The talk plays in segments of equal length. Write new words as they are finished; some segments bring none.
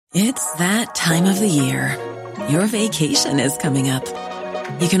It's that time of the year. Your vacation is coming up.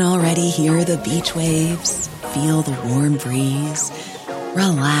 You can already hear the beach waves, feel the warm breeze,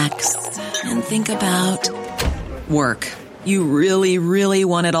 relax, and think about work. You really, really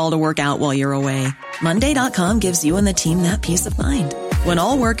want it all to work out while you're away. Monday.com gives you and the team that peace of mind. When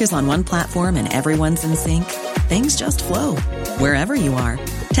all work is on one platform and everyone's in sync, things just flow. Wherever you are,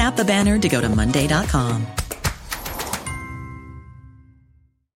 tap the banner to go to Monday.com.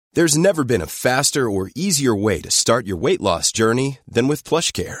 There's never been a faster or easier way to start your weight loss journey than with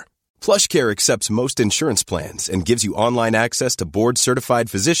PlushCare. PlushCare accepts most insurance plans and gives you online access to board-certified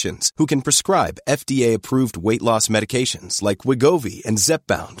physicians who can prescribe FDA-approved weight loss medications like Wegovy and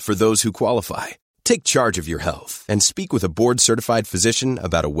Zepbound for those who qualify. Take charge of your health and speak with a board-certified physician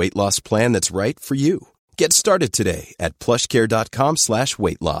about a weight loss plan that's right for you. Get started today at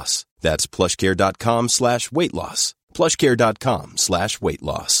plushcare.com/weight loss. That's plushcare.com/weight loss. plushcare.com/weight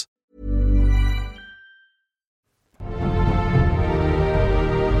loss.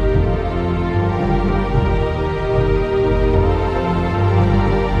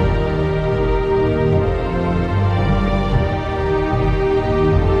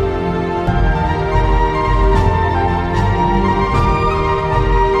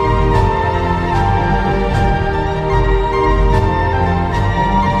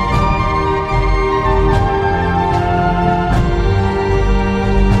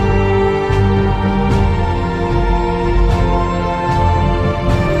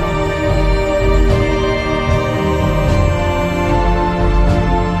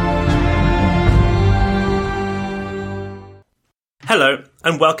 Hello,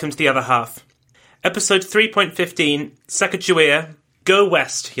 and welcome to The Other Half. Episode 3.15, Sacagawea, Go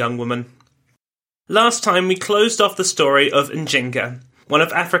West, Young Woman. Last time we closed off the story of Njinga, one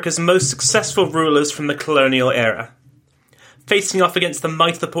of Africa's most successful rulers from the colonial era. Facing off against the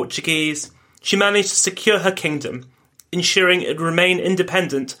might of the Portuguese, she managed to secure her kingdom, ensuring it would remain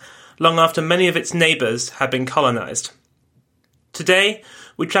independent long after many of its neighbours had been colonised. Today,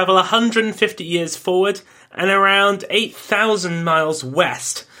 we travel 150 years forward and around 8,000 miles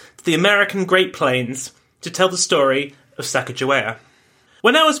west to the American Great Plains to tell the story of Sacagawea.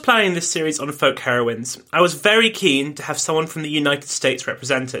 When I was planning this series on folk heroines, I was very keen to have someone from the United States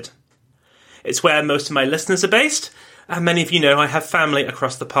represented. It's where most of my listeners are based, and many of you know I have family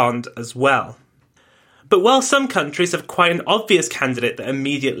across the pond as well. But while some countries have quite an obvious candidate that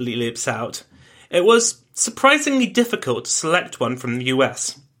immediately leaps out, it was surprisingly difficult to select one from the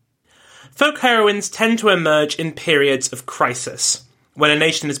US. Folk heroines tend to emerge in periods of crisis, when a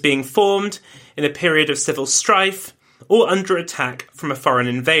nation is being formed, in a period of civil strife, or under attack from a foreign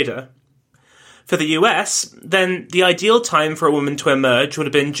invader. For the US, then, the ideal time for a woman to emerge would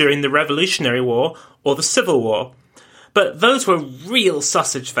have been during the Revolutionary War or the Civil War, but those were real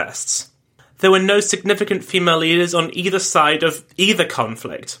sausage fests. There were no significant female leaders on either side of either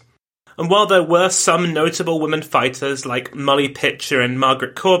conflict, and while there were some notable women fighters like Molly Pitcher and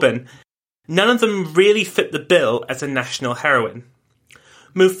Margaret Corbin, none of them really fit the bill as a national heroine.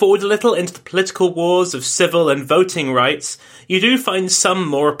 Move forward a little into the political wars of civil and voting rights, you do find some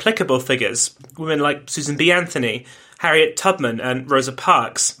more applicable figures, women like Susan B. Anthony, Harriet Tubman and Rosa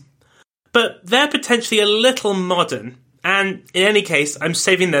Parks. But they're potentially a little modern, and in any case, I'm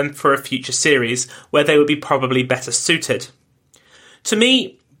saving them for a future series where they would be probably better suited. To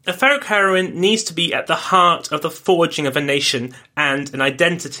me, a folk heroine needs to be at the heart of the forging of a nation and an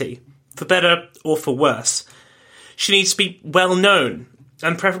identity, for better or for worse. She needs to be well known,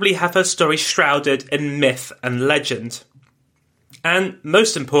 and preferably have her story shrouded in myth and legend. And,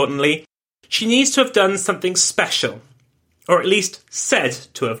 most importantly, she needs to have done something special, or at least said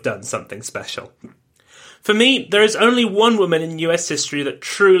to have done something special. For me, there is only one woman in US history that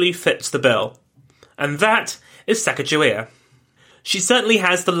truly fits the bill, and that is Sacagawea. She certainly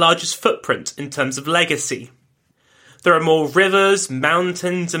has the largest footprint in terms of legacy. There are more rivers,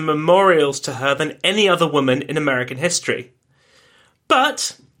 mountains, and memorials to her than any other woman in American history.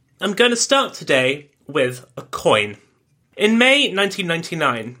 But I'm going to start today with a coin. In May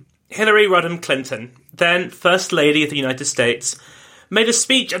 1999, Hillary Rodham Clinton, then First Lady of the United States, made a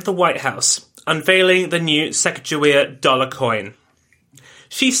speech at the White House unveiling the new Sacagawea dollar coin.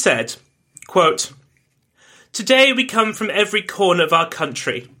 She said, quote, "Today we come from every corner of our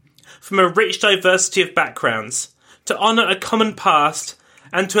country, from a rich diversity of backgrounds, to honour a common past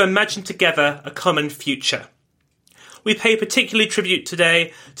and to imagine together a common future. We pay particular tribute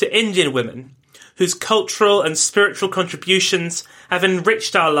today to Indian women, whose cultural and spiritual contributions have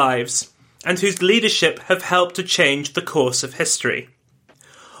enriched our lives and whose leadership have helped to change the course of history.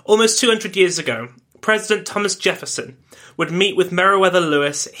 Almost 200 years ago, President Thomas Jefferson would meet with Meriwether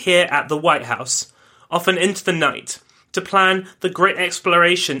Lewis here at the White House, often into the night, to plan the great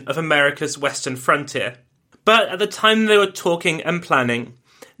exploration of America's western frontier. But at the time they were talking and planning,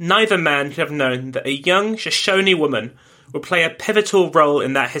 neither man could have known that a young Shoshone woman would play a pivotal role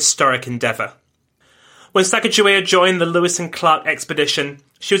in that historic endeavour. When Sacagawea joined the Lewis and Clark expedition,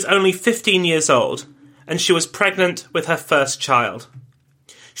 she was only 15 years old, and she was pregnant with her first child.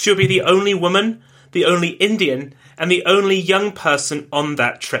 She would be the only woman, the only Indian, and the only young person on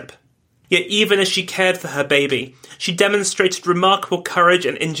that trip. Yet even as she cared for her baby, she demonstrated remarkable courage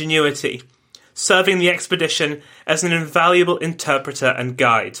and ingenuity, serving the expedition as an invaluable interpreter and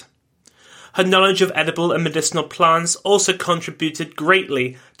guide. Her knowledge of edible and medicinal plants also contributed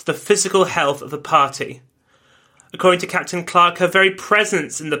greatly to the physical health of the party. According to Captain Clark, her very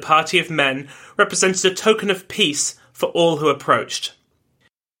presence in the party of men represented a token of peace for all who approached.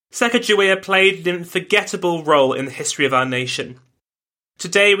 Sacagawea played an unforgettable role in the history of our nation.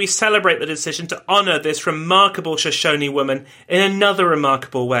 Today we celebrate the decision to honour this remarkable Shoshone woman in another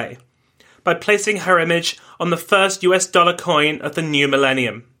remarkable way, by placing her image on the first US dollar coin of the new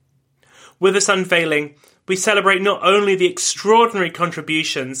millennium. With this unveiling, we celebrate not only the extraordinary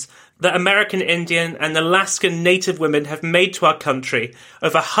contributions that American Indian and Alaskan Native women have made to our country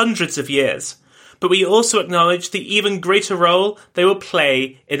over hundreds of years, but we also acknowledge the even greater role they will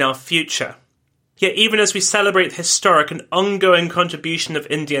play in our future. Yet even as we celebrate the historic and ongoing contribution of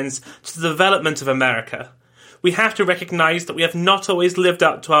Indians to the development of America, we have to recognise that we have not always lived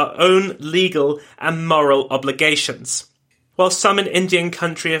up to our own legal and moral obligations. While some in Indian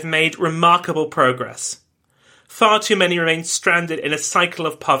country have made remarkable progress, far too many remain stranded in a cycle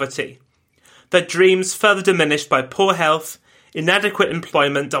of poverty, their dreams further diminished by poor health, inadequate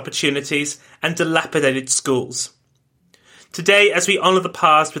employment opportunities, and dilapidated schools. Today, as we honour the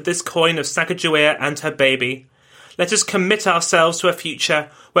past with this coin of Sacagawea and her baby, let us commit ourselves to a future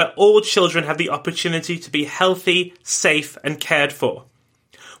where all children have the opportunity to be healthy, safe, and cared for,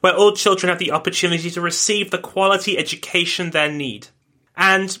 where all children have the opportunity to receive the quality education they need.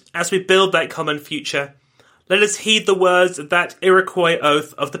 And, as we build that common future, let us heed the words of that Iroquois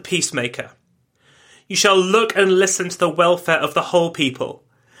oath of the peacemaker. You shall look and listen to the welfare of the whole people,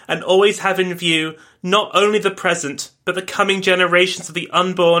 and always have in view not only the present, but the coming generations of the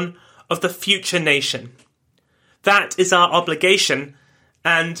unborn, of the future nation. That is our obligation,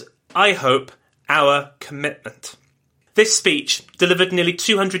 and, I hope, our commitment. This speech, delivered nearly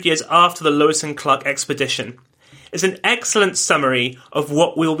 200 years after the Lewis and Clark expedition, is an excellent summary of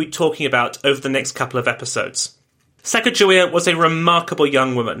what we will be talking about over the next couple of episodes. Sacagawea was a remarkable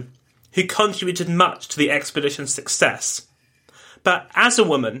young woman who contributed much to the expedition's success. But as a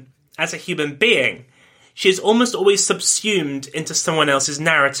woman, as a human being, she is almost always subsumed into someone else's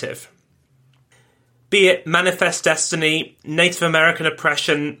narrative. Be it manifest destiny, Native American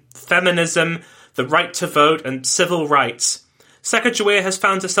oppression, feminism, the right to vote, and civil rights, Sacagawea has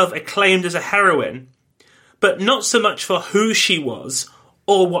found herself acclaimed as a heroine, but not so much for who she was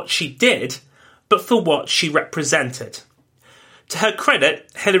or what she did, but for what she represented. To her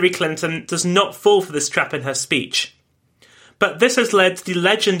credit, Hillary Clinton does not fall for this trap in her speech. But this has led to the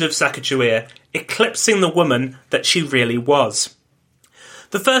legend of Sacagawea eclipsing the woman that she really was.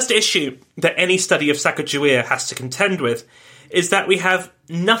 The first issue that any study of Sacagawea has to contend with is that we have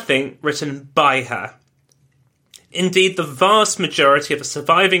nothing written by her. Indeed, the vast majority of the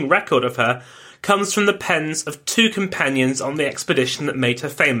surviving record of her comes from the pens of two companions on the expedition that made her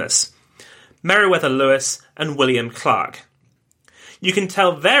famous, Meriwether Lewis and William Clark. You can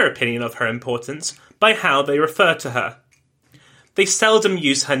tell their opinion of her importance by how they refer to her. They seldom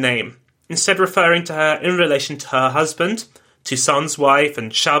use her name, instead referring to her in relation to her husband, Toussaint's wife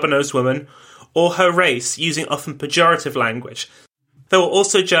and Charbonneau's woman, or her race, using often pejorative language. There were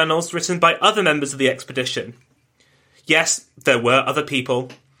also journals written by other members of the expedition. Yes, there were other people.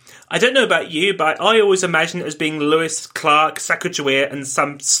 I don't know about you, but I always imagined it as being Lewis, Clark, Sacagawea, and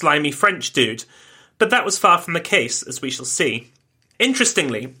some slimy French dude. But that was far from the case, as we shall see.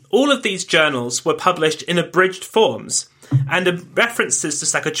 Interestingly, all of these journals were published in abridged forms, and references to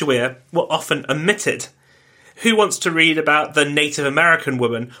Sacagawea were often omitted. Who wants to read about the Native American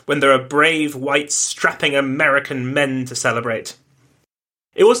woman when there are brave, white, strapping American men to celebrate?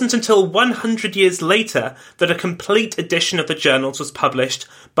 It wasn't until 100 years later that a complete edition of the journals was published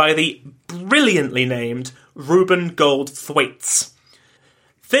by the brilliantly named Reuben Gold Thwaites.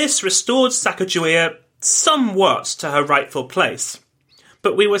 This restored Sacagawea somewhat to her rightful place,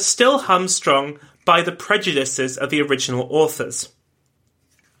 but we were still hamstrung by the prejudices of the original authors.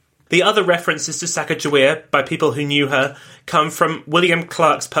 The other references to Sacagawea by people who knew her come from William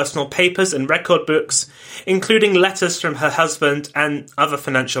Clark's personal papers and record books, including letters from her husband and other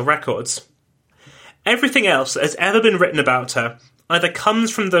financial records. Everything else that has ever been written about her either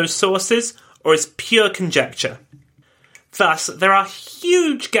comes from those sources or is pure conjecture. Thus, there are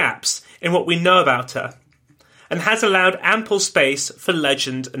huge gaps in what we know about her, and has allowed ample space for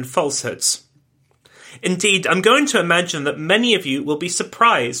legend and falsehoods. Indeed, I'm going to imagine that many of you will be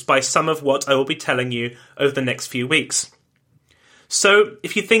surprised by some of what I will be telling you over the next few weeks. So,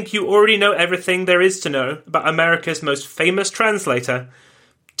 if you think you already know everything there is to know about America's most famous translator,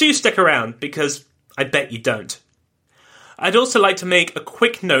 do stick around, because I bet you don't. I'd also like to make a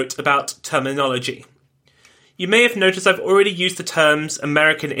quick note about terminology. You may have noticed I've already used the terms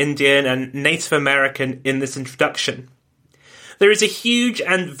American Indian and Native American in this introduction. There is a huge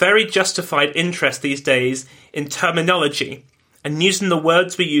and very justified interest these days in terminology and using the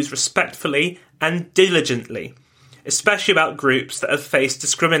words we use respectfully and diligently, especially about groups that have faced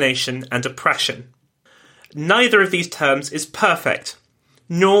discrimination and oppression. Neither of these terms is perfect,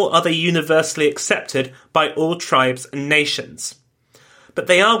 nor are they universally accepted by all tribes and nations. But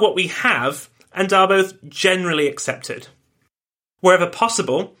they are what we have and are both generally accepted. Wherever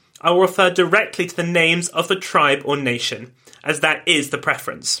possible, I will refer directly to the names of the tribe or nation, as that is the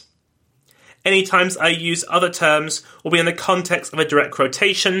preference. Any times I use other terms will be in the context of a direct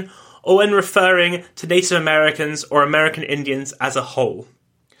quotation or when referring to Native Americans or American Indians as a whole.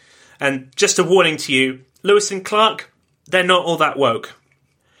 And just a warning to you, Lewis and Clark, they're not all that woke.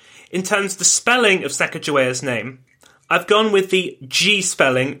 In terms of the spelling of Sacagawea's name, I've gone with the G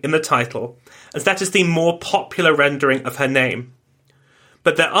spelling in the title, as that is the more popular rendering of her name.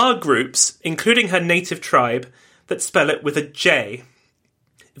 But there are groups, including her native tribe, that spell it with a J.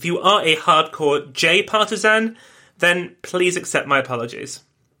 If you are a hardcore J partisan, then please accept my apologies.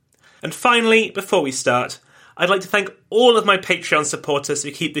 And finally, before we start, I'd like to thank all of my Patreon supporters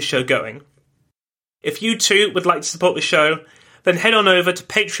who keep the show going. If you too would like to support the show, then head on over to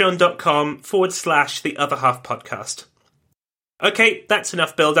patreon.com/The Other Half Podcast. Okay, that's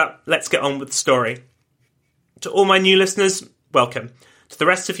enough build-up. Let's get on with the story. To all my new listeners, welcome. To the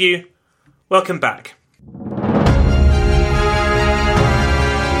rest of you, welcome back.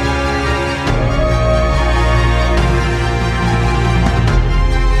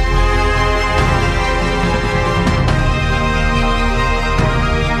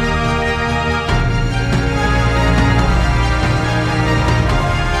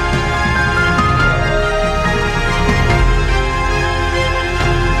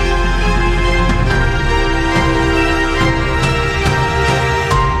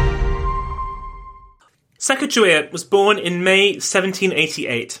 Sacagawea was born in May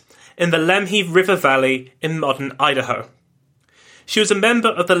 1788 in the Lemhi River Valley in modern Idaho. She was a member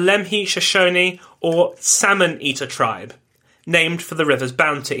of the Lemhi Shoshone or Salmon Eater tribe, named for the river's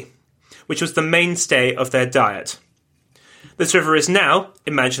bounty, which was the mainstay of their diet. This river is now,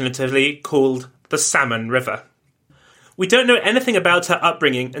 imaginatively, called the Salmon River. We don't know anything about her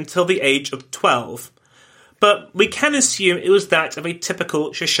upbringing until the age of 12, but we can assume it was that of a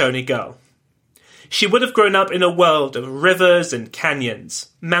typical Shoshone girl. She would have grown up in a world of rivers and canyons,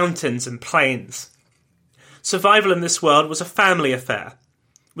 mountains and plains. Survival in this world was a family affair,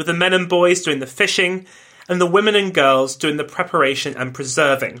 with the men and boys doing the fishing and the women and girls doing the preparation and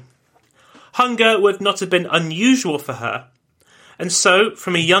preserving. Hunger would not have been unusual for her, and so,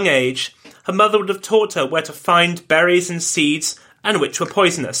 from a young age, her mother would have taught her where to find berries and seeds and which were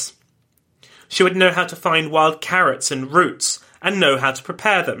poisonous. She would know how to find wild carrots and roots and know how to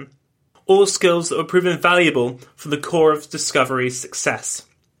prepare them. All skills that were proven valuable for the core of Discovery's success.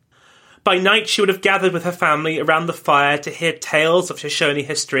 By night she would have gathered with her family around the fire to hear tales of Shoshone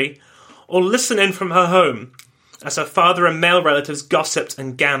history, or listen in from her home, as her father and male relatives gossiped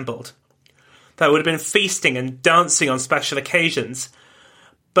and gambled. There would have been feasting and dancing on special occasions,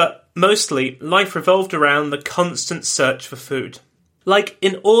 but mostly life revolved around the constant search for food. Like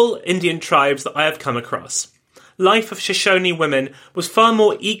in all Indian tribes that I have come across, life of Shoshone women was far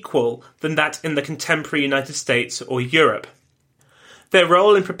more equal than that in the contemporary United States or Europe. Their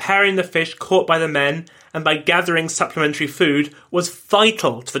role in preparing the fish caught by the men and by gathering supplementary food was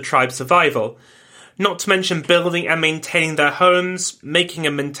vital to the tribe's survival, not to mention building and maintaining their homes, making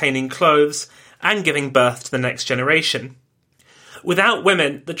and maintaining clothes, and giving birth to the next generation. Without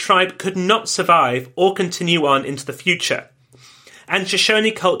women, the tribe could not survive or continue on into the future, and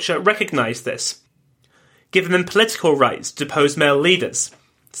Shoshone culture recognised this, giving them political rights to depose male leaders,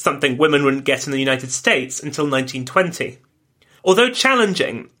 something women wouldn't get in the United States until 1920. Although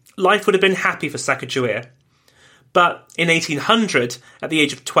challenging, life would have been happy for Sacagawea. But in 1800, at the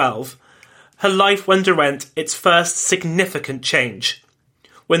age of 12, her life underwent its first significant change,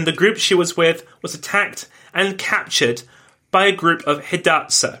 when the group she was with was attacked and captured by a group of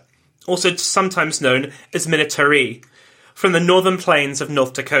Hidatsa, also sometimes known as Minatari, from the northern plains of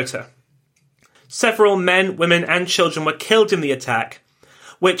North Dakota. Several men, women, and children were killed in the attack,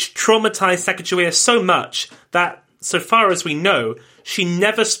 which traumatized Sacagawea so much that, so far as we know, she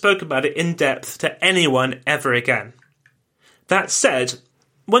never spoke about it in depth to anyone ever again. That said,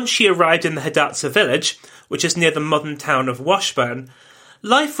 once she arrived in the Hidatsa village, which is near the modern town of Washburn,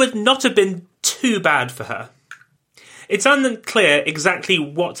 life would not have been too bad for her. It's unclear exactly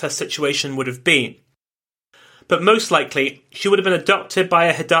what her situation would have been, but most likely she would have been adopted by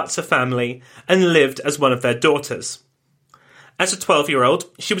a Hidatsa family and lived as one of their daughters. As a 12-year-old,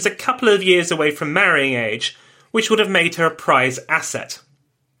 she was a couple of years away from marrying age, which would have made her a prize asset.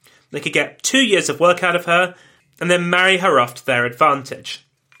 They could get 2 years of work out of her, and then marry her off to their advantage.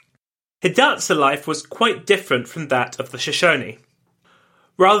 Hidatsa life was quite different from that of the Shoshone.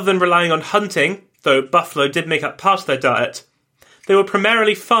 Rather than relying on hunting, though buffalo did make up part of their diet, they were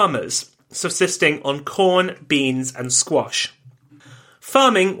primarily farmers, subsisting on corn, beans, and squash.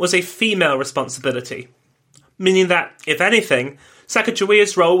 Farming was a female responsibility, meaning that, if anything,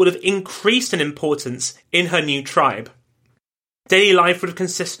 Sacagawea's role would have increased in importance in her new tribe. Daily life would have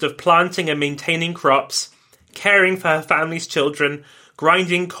consisted of planting and maintaining crops, caring for her family's children,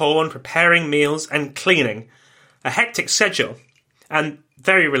 grinding corn, preparing meals, and cleaning. A hectic schedule, and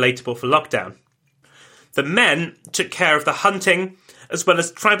very relatable for lockdown. The men took care of the hunting, as well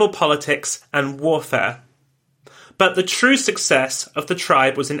as tribal politics and warfare. But the true success of the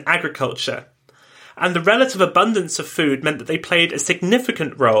tribe was in agriculture, and the relative abundance of food meant that they played a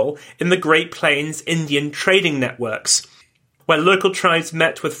significant role in the Great Plains Indian trading networks, where local tribes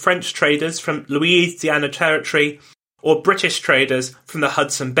met with French traders from Louisiana Territory or British traders from the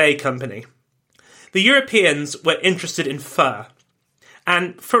Hudson Bay Company. The Europeans were interested in fur,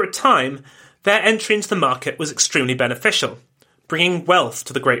 and for a time, their entry into the market was extremely beneficial, bringing wealth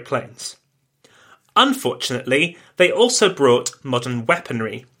to the Great Plains. Unfortunately, they also brought modern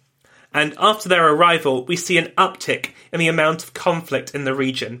weaponry, and after their arrival, we see an uptick in the amount of conflict in the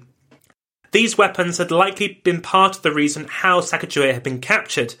region. These weapons had likely been part of the reason how Sacagawea had been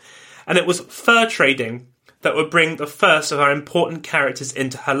captured, and it was fur trading that would bring the first of our important characters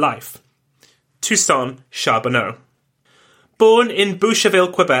into her life, Toussaint Charbonneau. Born in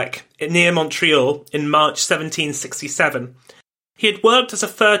Boucherville, Quebec, near Montreal, in March 1767, he had worked as a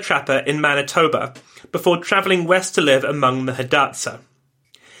fur trapper in Manitoba before travelling west to live among the Hidatsa.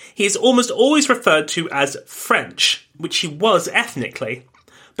 He is almost always referred to as French, which he was ethnically,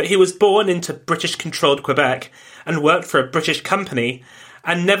 but he was born into British-controlled Quebec and worked for a British company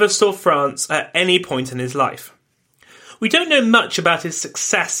and never saw France at any point in his life. We don't know much about his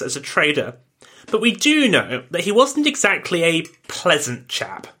success as a trader, but we do know that he wasn't exactly a pleasant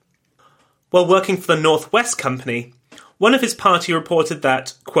chap. While working for the Northwest Company, one of his party reported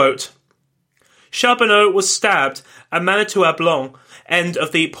that, quote, Charbonneau was stabbed at Manitoba Blanc, end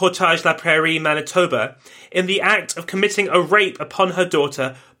of the Portage la Prairie, Manitoba, in the act of committing a rape upon her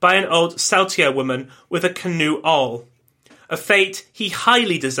daughter by an old Saltier woman with a canoe awl, a fate he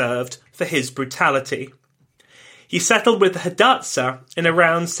highly deserved for his brutality. He settled with the Hidatsa in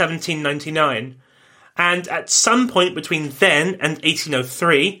around 1799, and at some point between then and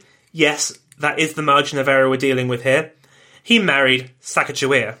 1803, yes, that is the margin of error we're dealing with here, he married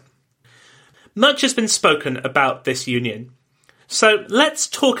Sacagawea. Much has been spoken about this union, so let's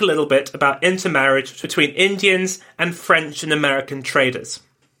talk a little bit about intermarriage between Indians and French and American traders.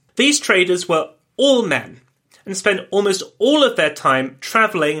 These traders were all men, and spent almost all of their time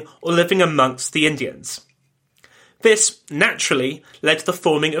travelling or living amongst the Indians. This, naturally, led to the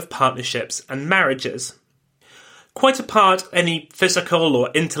forming of partnerships and marriages. Quite apart any physical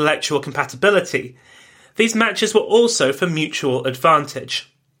or intellectual compatibility, these matches were also for mutual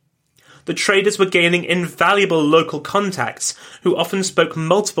advantage. The traders were gaining invaluable local contacts who often spoke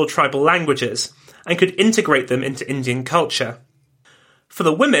multiple tribal languages and could integrate them into Indian culture. For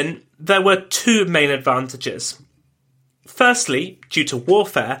the women, there were two main advantages. Firstly, due to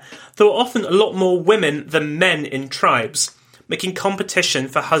warfare, there were often a lot more women than men in tribes, making competition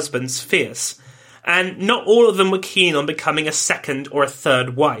for husbands fierce, and not all of them were keen on becoming a second or a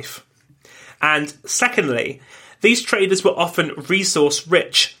third wife. And secondly, these traders were often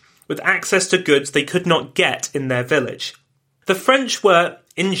resource-rich, with access to goods they could not get in their village. The French were,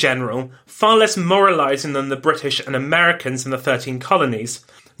 in general, far less moralising than the British and Americans in the 13 colonies,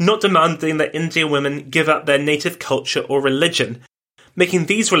 not demanding that Indian women give up their native culture or religion, making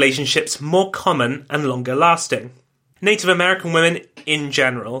these relationships more common and longer lasting. Native American women, in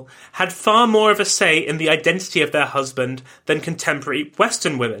general, had far more of a say in the identity of their husband than contemporary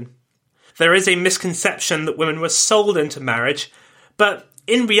Western women. There is a misconception that women were sold into marriage, but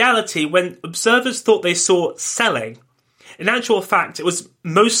in reality, when observers thought they saw selling, in actual fact, it was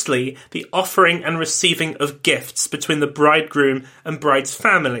mostly the offering and receiving of gifts between the bridegroom and bride's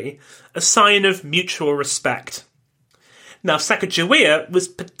family, a sign of mutual respect. Now, Sacagawea was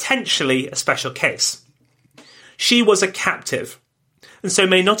potentially a special case. She was a captive, and so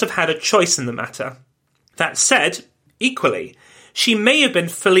may not have had a choice in the matter. That said, equally, she may have been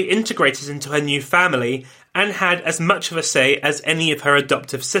fully integrated into her new family and had as much of a say as any of her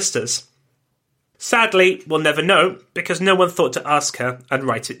adoptive sisters. Sadly, we'll never know, because no one thought to ask her and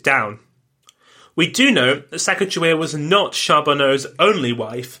write it down. We do know that Sacagawea was not Charbonneau's only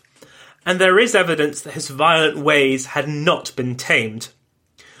wife, and there is evidence that his violent ways had not been tamed.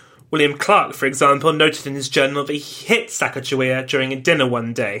 William Clark, for example, noted in his journal that he hit Sacagawea during a dinner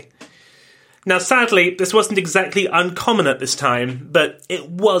one day. Now, sadly, this wasn't exactly uncommon at this time, but it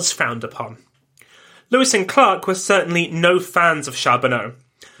was frowned upon. Lewis and Clark were certainly no fans of Charbonneau,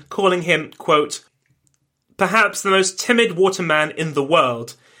 calling him, quote, perhaps the most timid waterman in the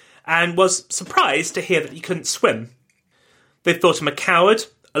world, and was surprised to hear that he couldn't swim. They thought him a coward,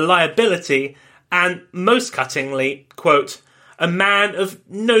 a liability, and, most cuttingly, quote, a man of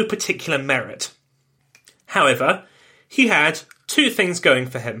no particular merit. However, he had two things going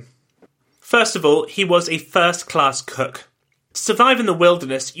for him. First of all, he was a first-class cook. To survive in the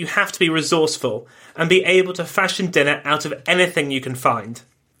wilderness, you have to be resourceful and be able to fashion dinner out of anything you can find.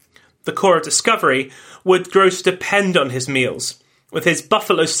 The core of Discovery would grow to depend on his meals, with his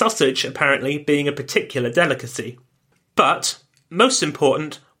buffalo sausage apparently being a particular delicacy. But, most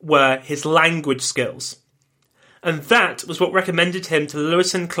important, were his language skills. And that was what recommended him to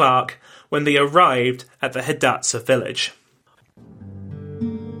Lewis and Clark when they arrived at the Hidatsa village.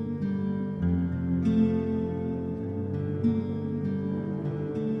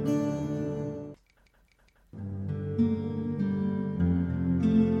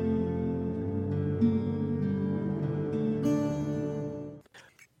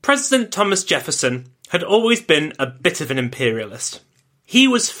 President Thomas Jefferson had always been a bit of an imperialist. He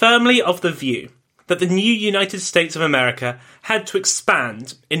was firmly of the view that the new United States of America had to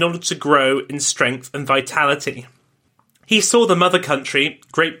expand in order to grow in strength and vitality. He saw the mother country,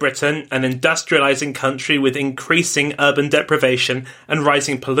 Great Britain, an industrializing country with increasing urban deprivation and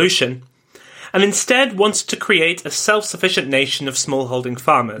rising pollution, and instead wanted to create a self-sufficient nation of smallholding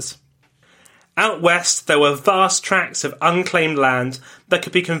farmers. Out west, there were vast tracts of unclaimed land that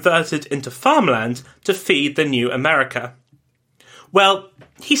could be converted into farmland to feed the new America. Well,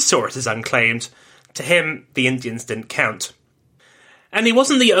 he saw it as unclaimed. To him, the Indians didn't count. And he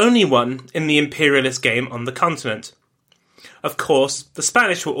wasn't the only one in the imperialist game on the continent. Of course, the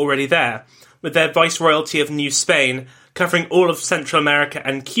Spanish were already there, with their viceroyalty of New Spain covering all of Central America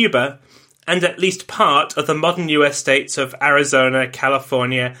and Cuba, and at least part of the modern US states of Arizona,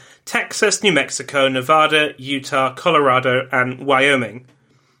 California, Texas, New Mexico, Nevada, Utah, Colorado, and Wyoming.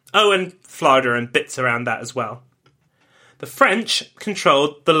 Oh, and Florida and bits around that as well. The French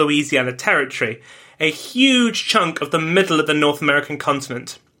controlled the Louisiana Territory, a huge chunk of the middle of the North American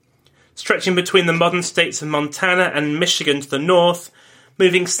continent, stretching between the modern states of Montana and Michigan to the north,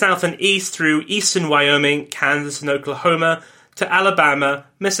 moving south and east through eastern Wyoming, Kansas, and Oklahoma, to Alabama,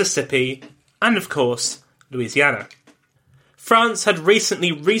 Mississippi, and of course, Louisiana. France had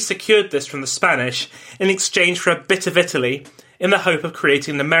recently re-secured this from the Spanish in exchange for a bit of Italy, in the hope of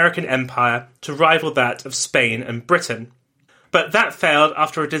creating an American empire to rival that of Spain and Britain. But that failed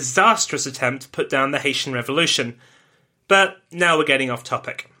after a disastrous attempt to put down the Haitian Revolution. But now we're getting off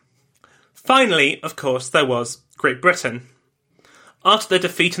topic. Finally, of course, there was Great Britain. After their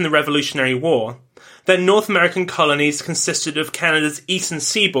defeat in the Revolutionary War, their North American colonies consisted of Canada's eastern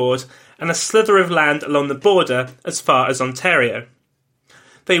seaboard and a slither of land along the border as far as Ontario.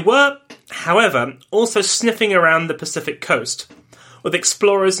 They were, however, also sniffing around the Pacific coast, with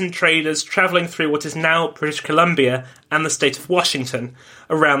explorers and traders travelling through what is now British Columbia and the state of Washington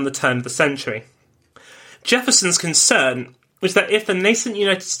around the turn of the century. Jefferson's concern was that if the nascent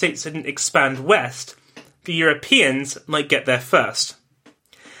United States didn't expand west, the Europeans might get there first.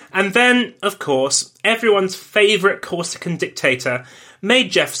 And then, of course, everyone's favourite Corsican dictator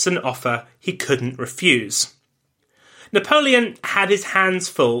made Jefferson an offer he couldn't refuse. Napoleon had his hands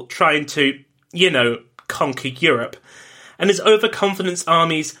full trying to, conquer Europe, and his overconfident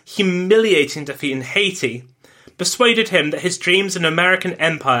army's humiliating defeat in Haiti persuaded him that his dreams of an American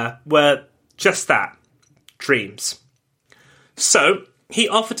empire were just that, dreams. So, he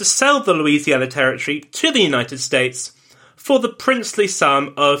offered to sell the Louisiana Territory to the United States for the princely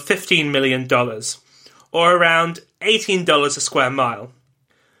sum of $15 million, or around $18 a square mile.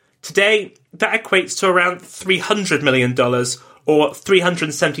 Today, that equates to around $300 million, or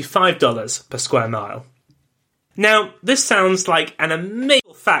 $375 per square mile. Now, this sounds like an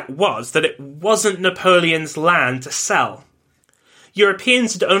amazing fact was that it wasn't Napoleon's land to sell.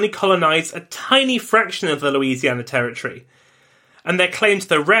 Europeans had only colonised a tiny fraction of the Louisiana Territory, and their claim to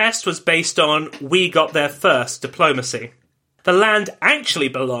the rest was based on "we got there first" diplomacy. The land actually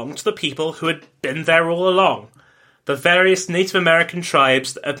belonged to the people who had been there all along, the various Native American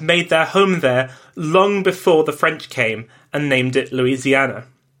tribes that had made their home there long before the French came and named it Louisiana.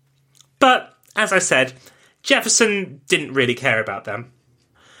 But, as I said, Jefferson didn't really care about them.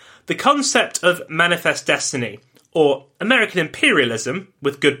 The concept of manifest destiny, or American imperialism,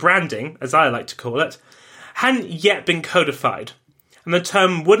 with good branding, as I like to call it, hadn't yet been codified, and the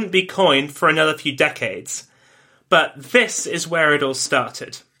term wouldn't be coined for another few decades. But this is where it all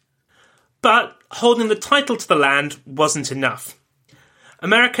started. But holding the title to the land wasn't enough.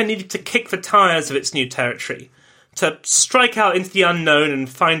 America needed to kick the tires of its new territory, to strike out into the unknown and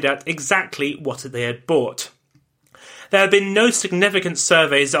find out exactly what they had bought. There had been no significant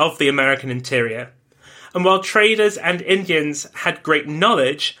surveys of the American interior, and while traders and Indians had great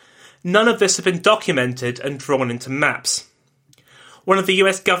knowledge, none of this had been documented and drawn into maps. One of the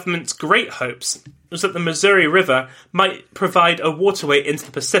US government's great hopes was that the Missouri River might provide a waterway into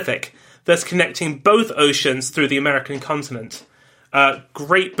the Pacific, thus connecting both oceans through the American continent. A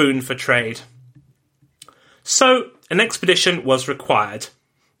great boon for trade. So, an expedition was required,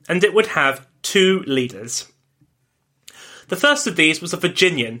 and it would have 2 leaders. The first of these was a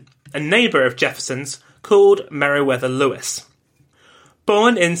Virginian, a neighbour of Jefferson's, called Meriwether Lewis.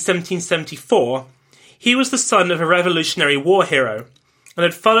 Born in 1774, he was the son of a Revolutionary War hero, and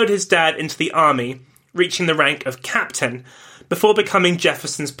had followed his dad into the army, reaching the rank of captain, before becoming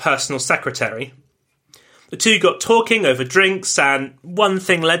Jefferson's personal secretary. The two got talking over drinks, and one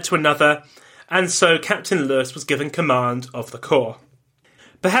thing led to another, and so Captain Lewis was given command of the Corps.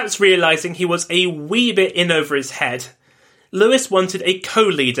 Perhaps realising he was a wee bit in over his head, Lewis wanted a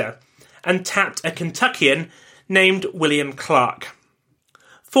co-leader, and tapped a Kentuckian named William Clark.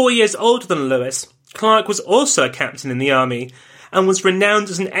 4 years older than Lewis, Clark was also a captain in the army, and was renowned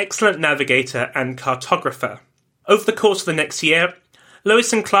as an excellent navigator and cartographer. Over the course of the next year,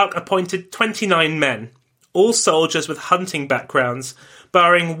 Lewis and Clark appointed 29 men, all soldiers with hunting backgrounds,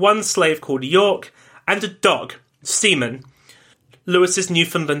 barring one slave called York, and a dog, Seaman, Lewis's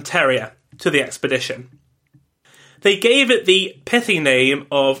Newfoundland Terrier, to the expedition. They gave it the pithy name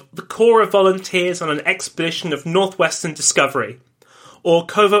of the Corps of Volunteers on an Expedition of Northwestern Discovery, or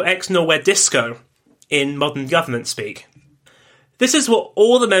Covo ex Norwedisco, in modern government speak. This is what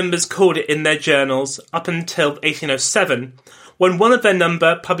all the members called it in their journals up until 1807, when one of their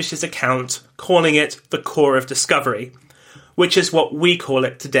number published his account calling it the Corps of Discovery, which is what we call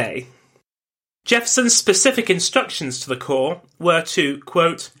it today. Jefferson's specific instructions to the Corps were to,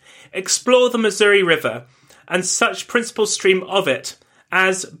 quote, explore the Missouri River and such principal stream of it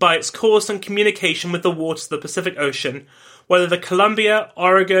as, by its course and communication with the waters of the Pacific Ocean, whether the Columbia,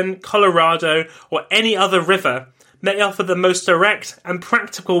 Oregon, Colorado, or any other river, may offer the most direct and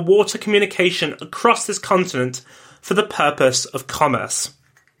practical water communication across this continent for the purpose of commerce.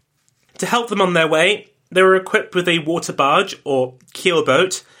 To help them on their way, they were equipped with a water barge, or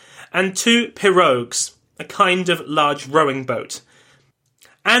keelboat, and 2 pirogues, a kind of large rowing boat,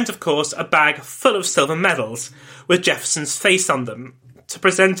 and of course a bag full of silver medals, with Jefferson's face on them, to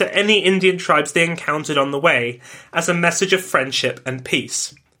present to any Indian tribes they encountered on the way as a message of friendship and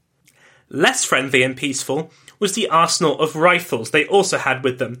peace. Less friendly and peaceful was the arsenal of rifles they also had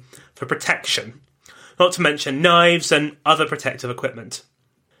with them for protection, not to mention knives and other protective equipment.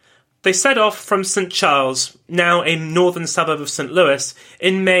 They set off from St. Charles, now a northern suburb of St. Louis,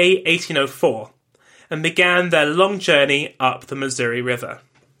 in May 1804, and began their long journey up the Missouri River.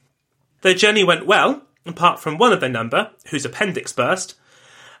 Their journey went well, apart from one of their number, whose appendix burst,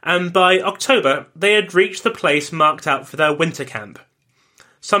 and by October they had reached the place marked out for their winter camp,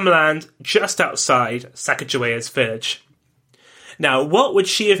 some land just outside Sacagawea's village. Now, what would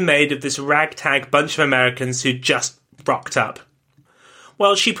she have made of this ragtag bunch of Americans who just rocked up?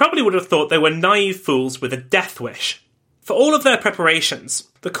 Well, she probably would have thought they were naive fools with a death wish. For all of their preparations,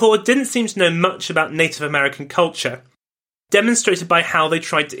 the Corps didn't seem to know much about Native American culture, demonstrated by how they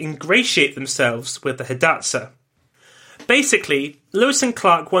tried to ingratiate themselves with the Hidatsa. Basically, Lewis and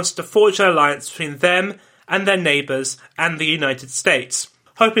Clark wanted to forge an alliance between them and their neighbours and the United States,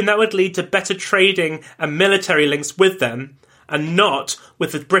 hoping that would lead to better trading and military links with them, and not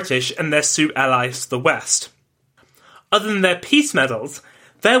with the British and their Sioux allies to the west. Other than their peace medals,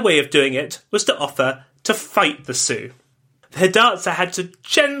 their way of doing it was to offer to fight the Sioux. The Hidatsa had to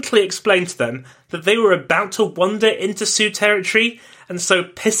gently explain to them that they were about to wander into Sioux territory, and so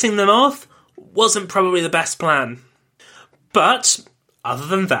pissing them off wasn't probably the best plan. But, other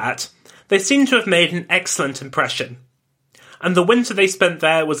than that, they seem to have made an excellent impression. And the winter they spent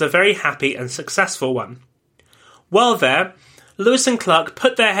there was a very happy and successful one. While there, Lewis and Clark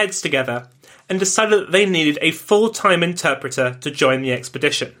put their heads together and decided that they needed a full-time interpreter to join the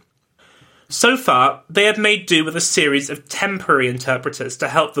expedition. So far, they had made do with a series of temporary interpreters to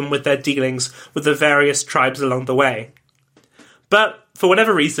help them with their dealings with the various tribes along the way. But, for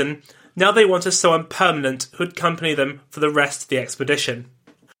whatever reason, now they wanted someone permanent who would accompany them for the rest of the expedition.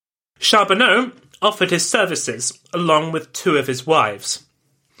 Charbonneau offered his services, along with 2 of his wives.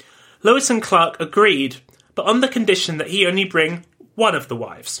 Lewis and Clark agreed, but on the condition that he only bring 1 of the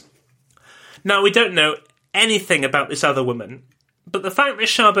wives. Now, we don't know anything about this other woman, but the fact that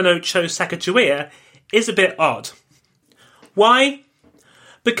Charbonneau chose Sacagawea is a bit odd. Why?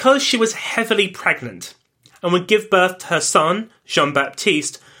 Because she was heavily pregnant and would give birth to her son,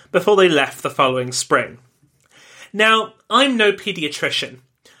 Jean-Baptiste, before they left the following spring. Now, I'm no paediatrician,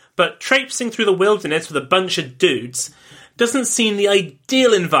 but traipsing through the wilderness with a bunch of dudes doesn't seem the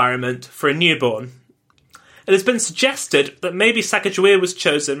ideal environment for a newborn. It has been suggested that maybe Sacagawea was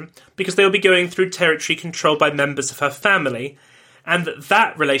chosen because they will be going through territory controlled by members of her family, and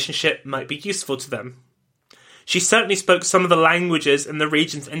that relationship might be useful to them. She certainly spoke some of the languages in the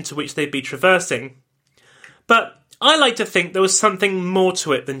regions into which they'd be traversing. But I like to think there was something more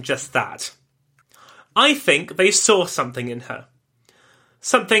to it than just that. I think they saw something in her.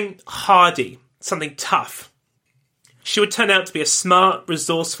 Something hardy, something tough. She would turn out to be a smart,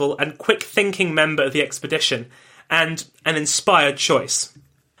 resourceful, and quick-thinking member of the expedition, and an inspired choice.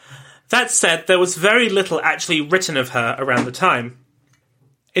 That said, there was very little actually written of her around the time.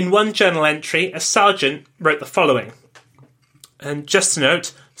 In one journal entry, a sergeant wrote the following. And just to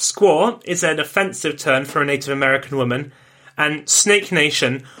note, squaw is an offensive term for a Native American woman, and Snake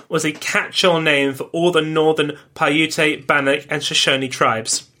Nation was a catch-all name for all the northern Paiute, Bannock, and Shoshone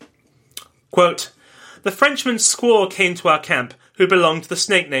tribes. Quote, "The Frenchman squaw came to our camp, who belonged to the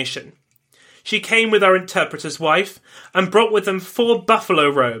Snake Nation. She came with our interpreter's wife, and brought with them 4 buffalo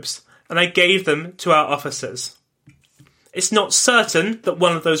robes, and I gave them to our officers." It's not certain that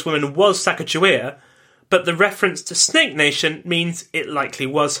one of those women was Sacagawea, but the reference to Snake Nation means it likely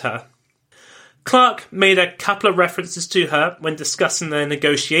was her. Clark made a couple of references to her when discussing their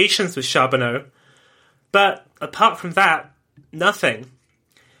negotiations with Charbonneau, but apart from that, nothing.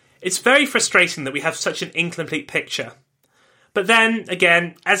 It's very frustrating that we have such an incomplete picture. But then,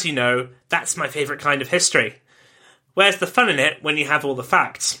 again, as you know, that's my favourite kind of history. Where's the fun in it when you have all the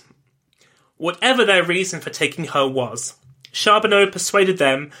facts? Whatever their reason for taking her was, Charbonneau persuaded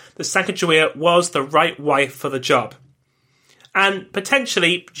them that Sacagawea was the right wife for the job. And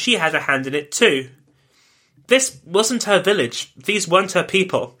potentially, she had a hand in it too. This wasn't her village. These weren't her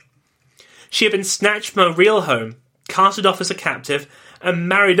people. She had been snatched from her real home, carted off as a captive, and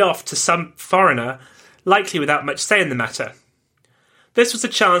married off to some foreigner, likely without much say in the matter. This was a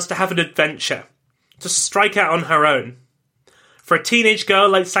chance to have an adventure, to strike out on her own. For a teenage girl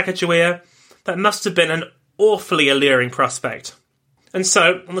like Sacagawea, that must have been an awfully alluring prospect. And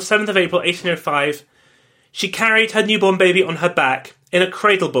so, on the 7th of April 1805, she carried her newborn baby on her back in a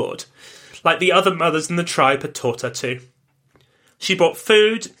cradleboard, like the other mothers in the tribe had taught her to. She brought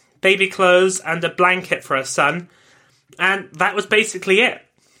food, baby clothes, and a blanket for her son, and that was basically it.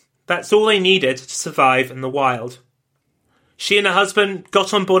 That's all they needed to survive in the wild. She and her husband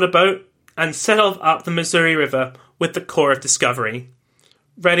got on board a boat and set off up the Missouri River with the Corps of Discovery,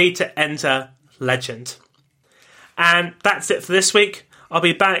 ready to enter legend. And that's it for this week. I'll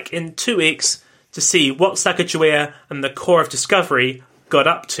be back in 2 weeks to see what Sacagawea and the Corps of Discovery got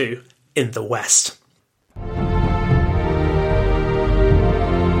up to in the West.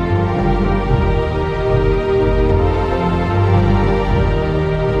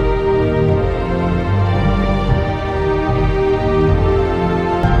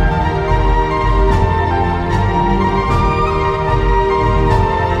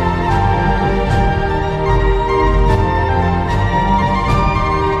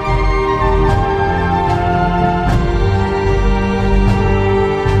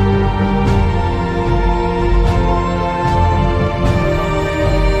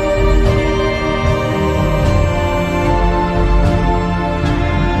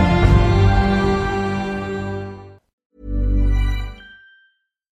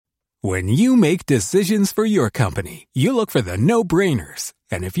 When you make decisions for your company, you look for the no-brainers.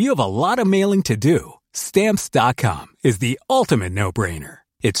 And if you have a lot of mailing to do, Stamps.com is the ultimate no-brainer.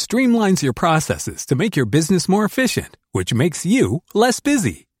 It streamlines your processes to make your business more efficient, which makes you less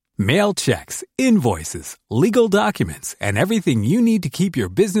busy. Mail checks, invoices, legal documents, and everything you need to keep your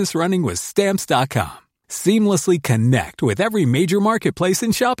business running with Stamps.com. Seamlessly connect with every major marketplace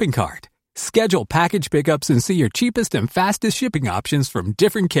and shopping cart. Schedule package pickups and see your cheapest and fastest shipping options from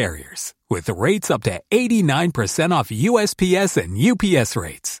different carriers, with rates up to 89% off USPS and UPS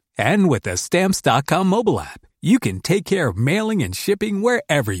rates. And with the Stamps.com mobile app, you can take care of mailing and shipping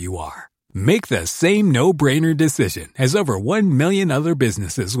wherever you are. Make the same no-brainer decision as over 1 million other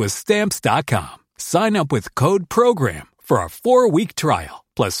businesses with Stamps.com. Sign up with code PROGRAM for a 4-week trial,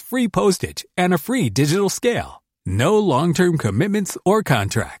 plus free postage and a free digital scale. No long-term commitments or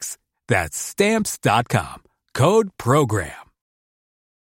contracts. That's Stamps.com. Code PROGRAM.